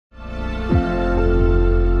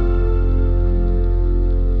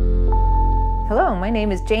Hello, my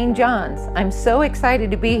name is Jane Johns. I'm so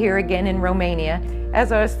excited to be here again in Romania.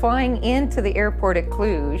 As I was flying into the airport at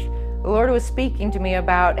Cluj, the Lord was speaking to me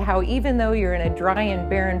about how even though you're in a dry and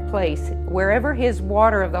barren place, wherever His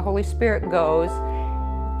water of the Holy Spirit goes,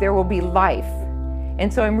 there will be life.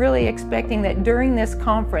 And so I'm really expecting that during this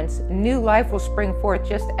conference, new life will spring forth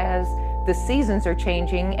just as the seasons are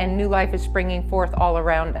changing and new life is springing forth all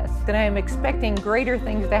around us. And I am expecting greater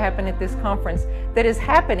things to happen at this conference that is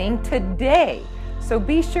happening today. So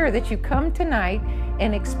be sure that you come tonight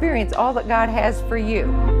and experience all that God has for you.